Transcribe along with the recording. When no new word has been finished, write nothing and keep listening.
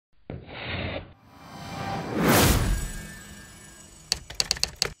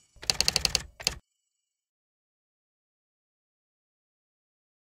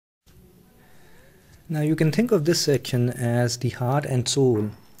Now you can think of this section as the heart and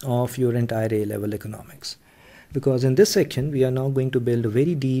soul of your entire A-level economics, because in this section we are now going to build a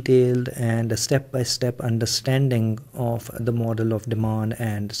very detailed and a step-by-step understanding of the model of demand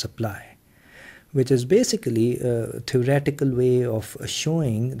and supply, which is basically a theoretical way of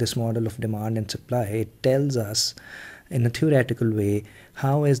showing this model of demand and supply. It tells us in a theoretical way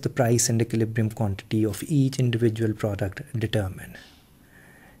how is the price and equilibrium quantity of each individual product determined.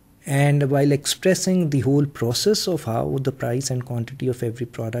 And while expressing the whole process of how the price and quantity of every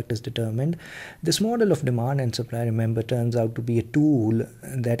product is determined, this model of demand and supply, remember, turns out to be a tool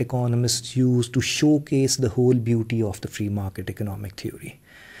that economists use to showcase the whole beauty of the free market economic theory.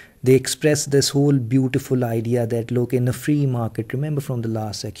 They express this whole beautiful idea that, look, in a free market, remember from the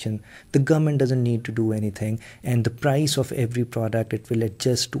last section, the government doesn't need to do anything, and the price of every product, it will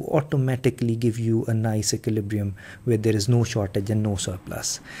adjust to automatically give you a nice equilibrium where there is no shortage and no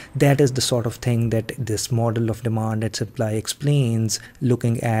surplus. That is the sort of thing that this model of demand and supply explains,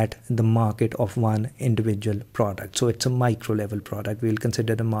 looking at the market of one individual product. So it's a micro level product. We'll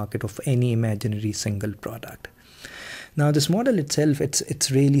consider the market of any imaginary single product. Now this model itself,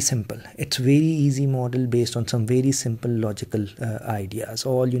 it's really simple. It's very easy model based on some very simple logical ideas.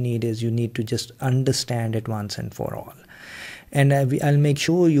 All you need is you need to just understand it once and for all. And I'll make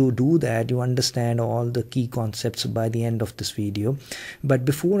sure you do that, you understand all the key concepts by the end of this video. But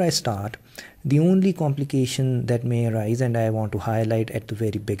before I start, the only complication that may arise, and I want to highlight at the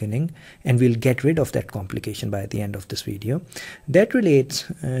very beginning, and we'll get rid of that complication by the end of this video, that relates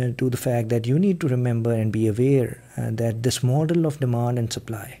to the fact that you need to remember and be aware that this model of demand and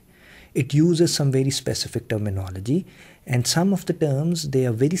supply, it uses some very specific terminology, and some of the terms, they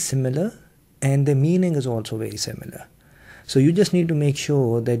are very similar and the meaning is also very similar. So you just need to make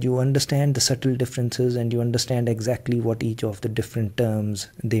sure that you understand the subtle differences and you understand exactly what each of the different terms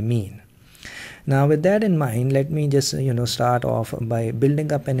they mean. Now with that in mind, let me just start off by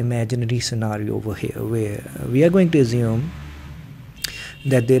building up an imaginary scenario over here where we are going to assume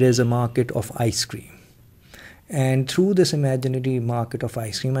that there is a market of ice cream. And through this imaginary market of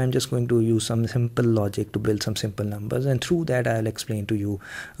ice cream, I'm just going to use some simple logic to build some simple numbers, and through that I'll explain to you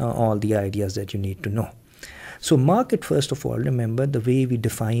all the ideas that you need to know. So market, first of all, remember the way we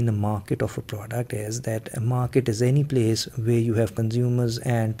define a market of a product is that a market is any place where you have consumers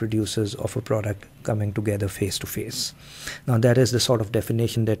and producers of a product coming together face to face. Now that is the sort of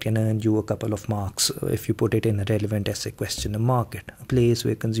definition that can earn you a couple of marks if you put it in a relevant essay question. A market, a place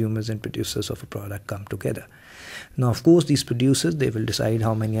where consumers and producers of a product come together. Now of course these producers, they will decide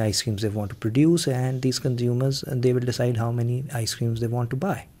how many ice creams they want to produce, and these consumers, they will decide how many ice creams they want to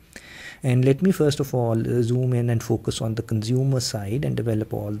buy. And let me first of all zoom in and focus on the consumer side and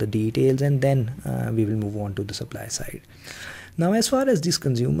develop all the details, and then we will move on to the supply side. Now as far as these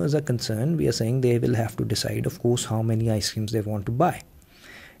consumers are concerned, we are saying they will have to decide, of course, how many ice creams they want to buy.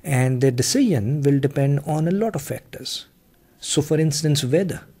 And their decision will depend on a lot of factors. So for instance,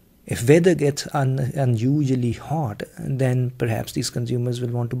 weather. If weather gets unusually hot, then perhaps these consumers will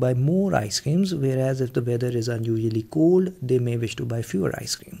want to buy more ice creams, whereas if the weather is unusually cold, they may wish to buy fewer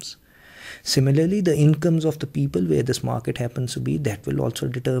ice creams. Similarly, the incomes of the people where this market happens to be, that will also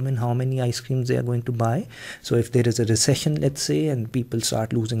determine how many ice creams they are going to buy. So if there is a recession, let's say, and people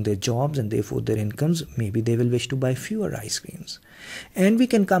start losing their jobs and therefore their incomes, maybe they will wish to buy fewer ice creams. And we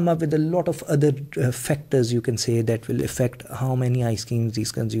can come up with a lot of other factors, you can say, that will affect how many ice creams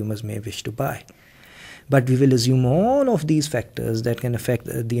these consumers may wish to buy. But we will assume all of these factors that can affect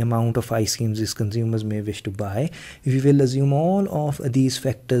the amount of ice creams these consumers may wish to buy. We will assume all of these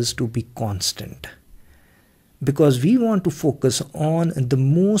factors to be constant, because we want to focus on the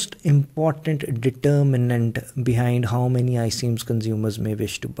most important determinant behind how many ice creams consumers may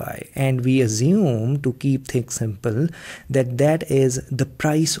wish to buy. And we assume, to keep things simple, that that is the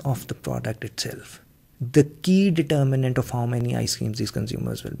price of the product itself, the key determinant of how many ice creams these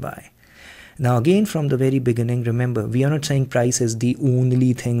consumers will buy. Now again, from the very beginning, remember, we are not saying price is the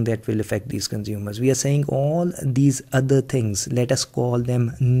only thing that will affect these consumers. We are saying all these other things, let us call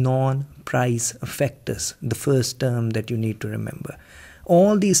them non-price factors, the first term that you need to remember.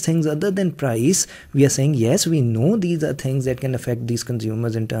 All these things other than price, we are saying, yes, we know these are things that can affect these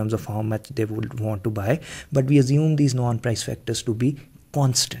consumers in terms of how much they would want to buy, but we assume these non-price factors to be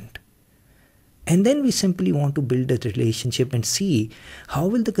constant. And then we simply want to build a relationship and see how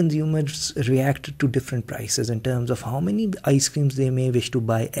will the consumers react to different prices in terms of how many ice creams they may wish to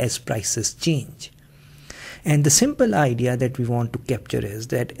buy as prices change. And the simple idea that we want to capture is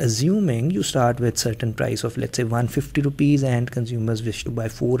that, assuming you start with certain price of, let's say, 150 rupees and consumers wish to buy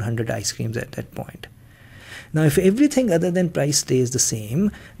 400 ice creams at that point. Now, if everything other than price stays the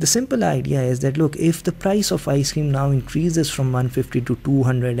same, the simple idea is that, look, if the price of ice cream now increases from 150 to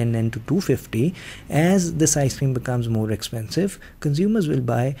 200 and then to 250, as this ice cream becomes more expensive, consumers will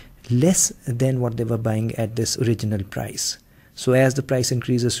buy less than what they were buying at this original price. So as the price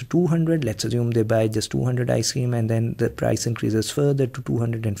increases to 200, let's assume they buy just 200 ice cream, and then the price increases further to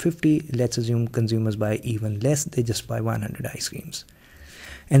 250. Let's assume consumers buy even less, they just buy 100 ice creams.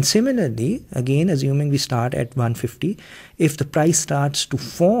 And similarly, again, assuming we start at 150, if the price starts to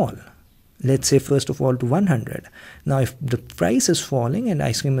fall, let's say first of all to 100. Now, if the price is falling and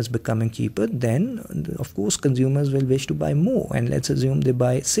ice cream is becoming cheaper, then of course consumers will wish to buy more. And let's assume they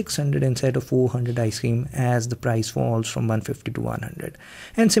buy 600 instead of 400 ice cream as the price falls from 150 to 100.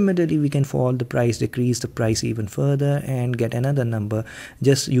 And similarly, we can decrease the price even further and get another number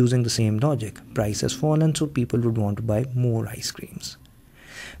just using the same logic. Price has fallen, so people would want to buy more ice creams.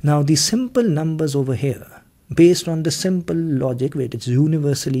 Now, these simple numbers over here, based on the simple logic, which is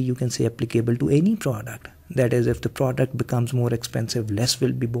universally, you can say, applicable to any product. That is, if the product becomes more expensive, less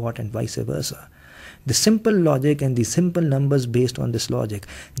will be bought and vice versa. The simple logic and the simple numbers based on this logic,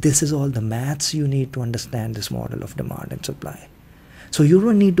 this is all the maths you need to understand this model of demand and supply. So you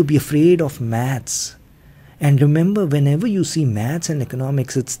don't need to be afraid of maths. And remember, whenever you see maths and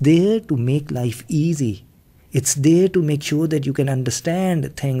economics, it's there to make life easy. It's there to make sure that you can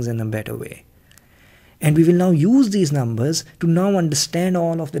understand things in a better way. And we will now use these numbers to now understand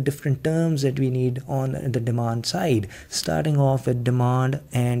all of the different terms that we need on the demand side, starting off with demand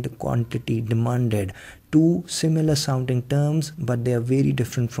and quantity demanded. Two similar sounding terms, but they are very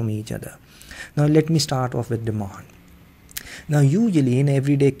different from each other. Now let me start off with demand. Now usually in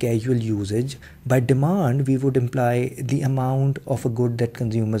everyday casual usage, by demand we would imply the amount of a good that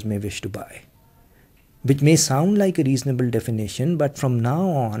consumers may wish to buy, which may sound like a reasonable definition, but from now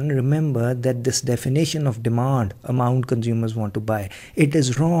on, remember that this definition of demand, amount consumers want to buy, it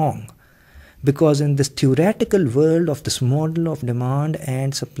is wrong. Because in this theoretical world of this model of demand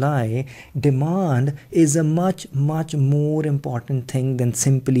and supply, demand is a much more important thing than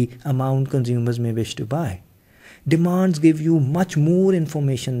simply amount consumers may wish to buy. Demands give you much more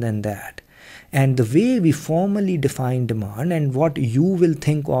information than that. And the way we formally define demand and what you will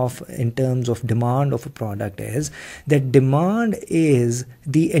think of in terms of demand of a product is that demand is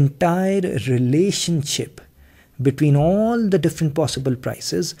the entire relationship between all the different possible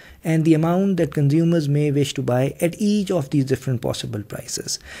prices and the amount that consumers may wish to buy at each of these different possible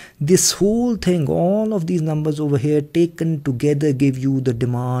prices. This whole thing, all of these numbers over here taken together give you the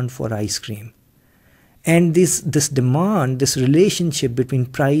demand for ice cream. And this demand, this relationship between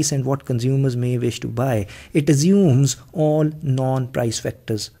price and what consumers may wish to buy, it assumes all non-price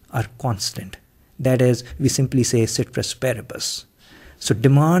factors are constant. That is, we simply say ceteris paribus. So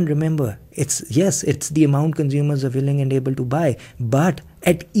demand, remember, it's the amount consumers are willing and able to buy, but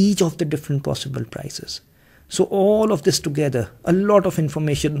at each of the different possible prices. So all of this together, a lot of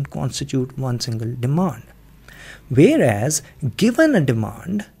information constitute one single demand. Whereas, given a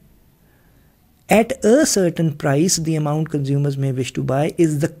demand, at a certain price, the amount consumers may wish to buy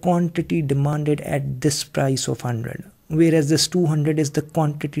is the quantity demanded at this price of 100. Whereas this 200 is the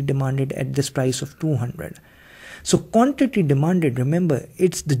quantity demanded at this price of 200. So quantity demanded, remember,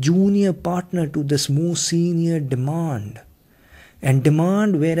 it's the junior partner to this more senior demand. And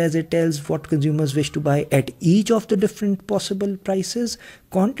demand, whereas it tells what consumers wish to buy at each of the different possible prices,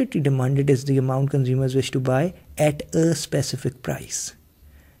 quantity demanded is the amount consumers wish to buy at a specific price.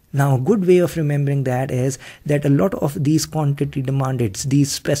 Now, a good way of remembering that is that a lot of these quantity demanded, these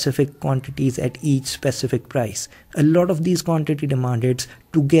specific quantities at each specific price, a lot of these quantity demanded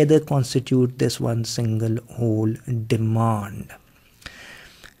together constitute this one single whole demand.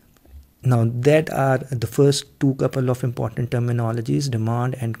 Now, that are the first two couple of important terminologies,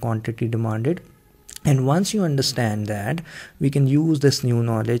 demand and quantity demanded. And once you understand that, we can use this new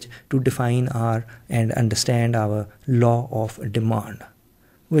knowledge to define and understand our law of demand,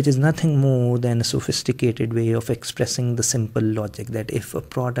 which is nothing more than a sophisticated way of expressing the simple logic that if a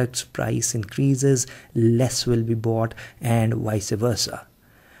product's price increases, less will be bought and vice versa.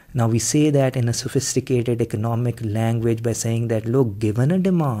 Now we say that in a sophisticated economic language by saying that, look, given a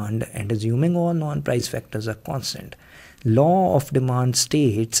demand and assuming all non-price factors are constant, law of demand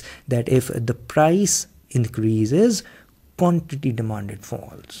states that if the price increases, quantity demanded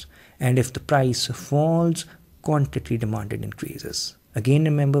falls. And if the price falls, quantity demanded increases. Again,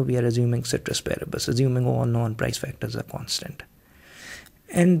 remember, we are assuming ceteris paribus, assuming all non-price factors are constant.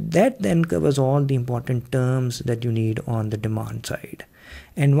 And that then covers all the important terms that you need on the demand side.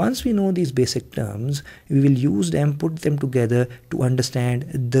 And once we know these basic terms, we will use them, put them together to understand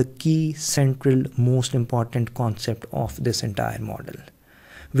the key, central, most important concept of this entire model,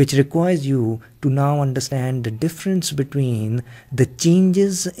 which requires you to now understand the difference between the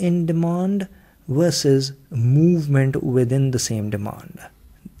changes in demand versus movement within the same demand.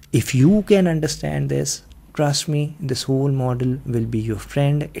 If you can understand this, trust me, this whole model will be your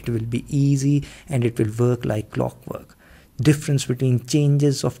friend. It will be easy and it will work like clockwork. Difference between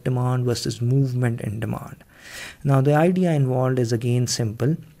changes of demand versus movement in demand. Now the idea involved is again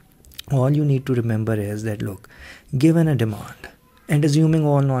simple. All you need to remember is that, look, given a demand, and assuming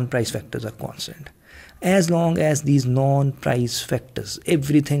all non-price factors are constant, as long as these non-price factors,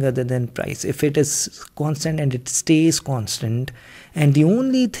 everything other than price, if it is constant and it stays constant, and the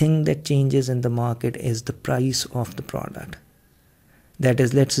only thing that changes in the market is the price of the product. That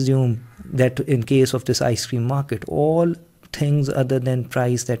is, let's assume that in case of this ice cream market, all things other than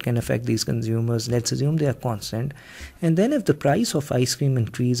price that can affect these consumers, let's assume they are constant. And then if the price of ice cream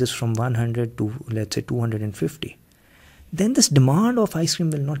increases from 100 to, let's say, 250, then this demand of ice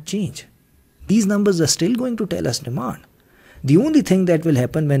cream will not change. These numbers are still going to tell us demand. The only thing that will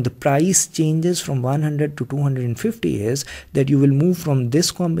happen when the price changes from 100 to 250 is that you will move from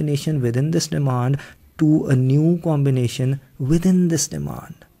this combination within this demand to a new combination within this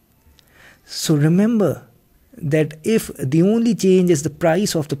demand. So remember that if the only change is the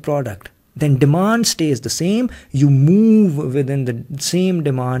price of the product, then demand stays the same. You move within the same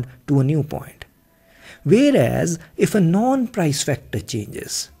demand to a new point. Whereas if a non-price factor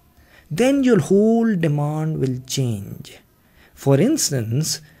changes, then your whole demand will change. For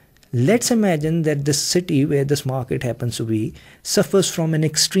instance, let's imagine that this city where this market happens to be suffers from an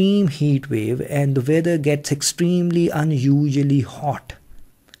extreme heat wave and the weather gets extremely unusually hot.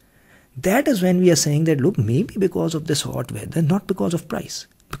 That is when we are saying that, look, maybe because of this hot weather, not because of price,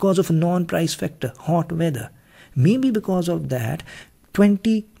 because of a non-price factor, hot weather, maybe because of that,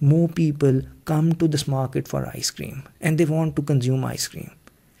 20 more people come to this market for ice cream and they want to consume ice cream.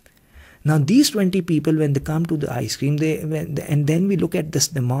 Now these 20 people, when they come to the ice cream, and then we look at this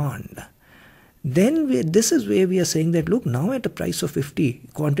demand, then this is where we are saying that, look, now at a price of 50,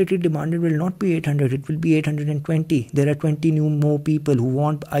 quantity demanded will not be 800, it will be 820. There are 20 more people who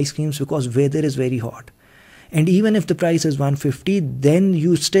want ice creams because weather is very hot. And even if the price is 150, then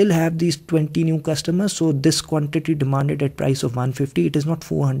you still have these 20 new customers. So this quantity demanded at price of 150, it is not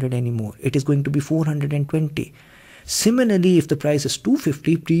 400 anymore. It is going to be 420. Similarly, if the price is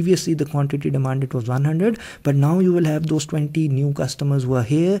 250, previously the quantity demanded was 100, but now you will have those 20 new customers who are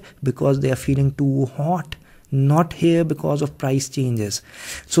here because they are feeling too hot, not here because of price changes.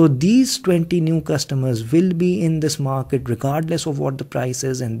 So these 20 new customers will be in this market regardless of what the price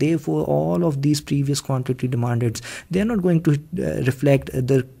is, and therefore all of these previous quantity demanded, they are not going to reflect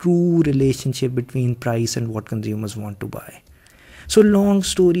the true relationship between price and what consumers want to buy. So long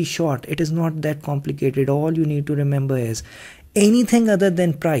story short, it is not that complicated. All you need to remember is anything other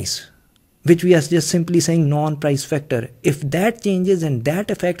than price, which we are just simply saying non-price factor, if that changes and that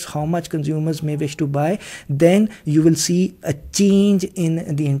affects how much consumers may wish to buy, then you will see a change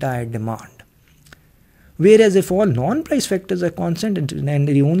in the entire demand. Whereas if all non-price factors are constant and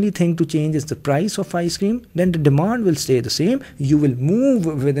the only thing to change is the price of ice cream, then the demand will stay the same. You will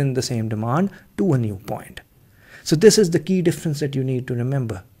move within the same demand to a new point. So this is the key difference that you need to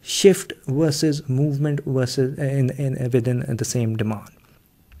remember. Shift versus movement versus within the same demand.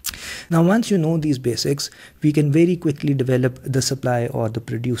 Now once you know these basics, we can very quickly develop the supply or the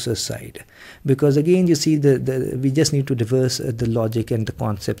producer side. Because again, you see, we just need to reverse the logic and the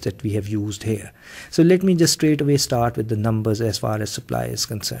concepts that we have used here. So let me just straight away start with the numbers as far as supply is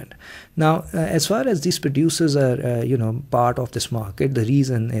concerned. Now, as far as these producers are, part of this market, the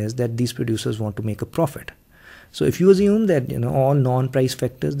reason is that these producers want to make a profit. So if you assume that all non-price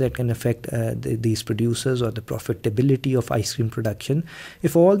factors that can affect these producers or the profitability of ice cream production,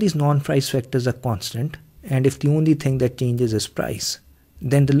 if all these non-price factors are constant and if the only thing that changes is price,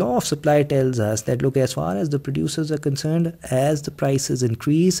 then the law of supply tells us that, look, as far as the producers are concerned, as the prices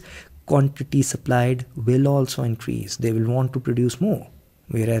increase, quantity supplied will also increase. They will want to produce more.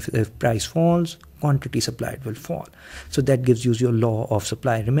 Whereas if price falls, quantity supplied will fall. So that gives you your law of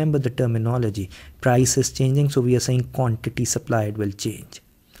supply. Remember the terminology. Price is changing, so we are saying quantity supplied will change.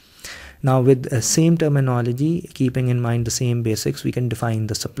 Now with the same terminology, keeping in mind the same basics, we can define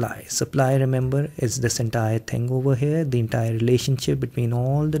the supply. Supply, remember, is this entire thing over here, the entire relationship between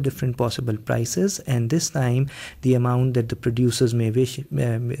all the different possible prices, and this time the amount that the producers may wish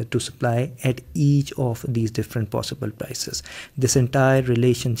to supply at each of these different possible prices. This entire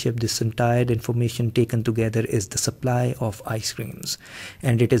relationship, this entire information taken together is the supply of ice creams,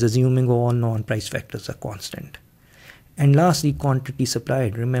 and it is assuming all non-price factors are constant. And lastly, quantity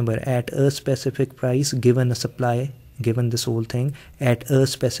supplied. Remember, at a specific price, given a supply, given this whole thing, at a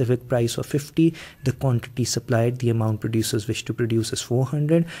specific price of 50, the quantity supplied, the amount producers wish to produce, is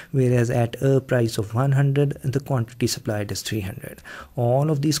 400, whereas at a price of 100, the quantity supplied is 300. All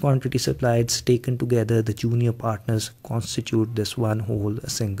of these quantity supplied taken together, the junior partners constitute this one whole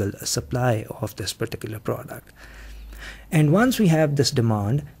single supply of this particular product. And once we have this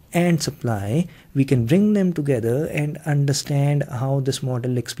demand and supply, we can bring them together and understand how this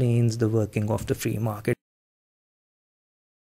model explains the working of the free market.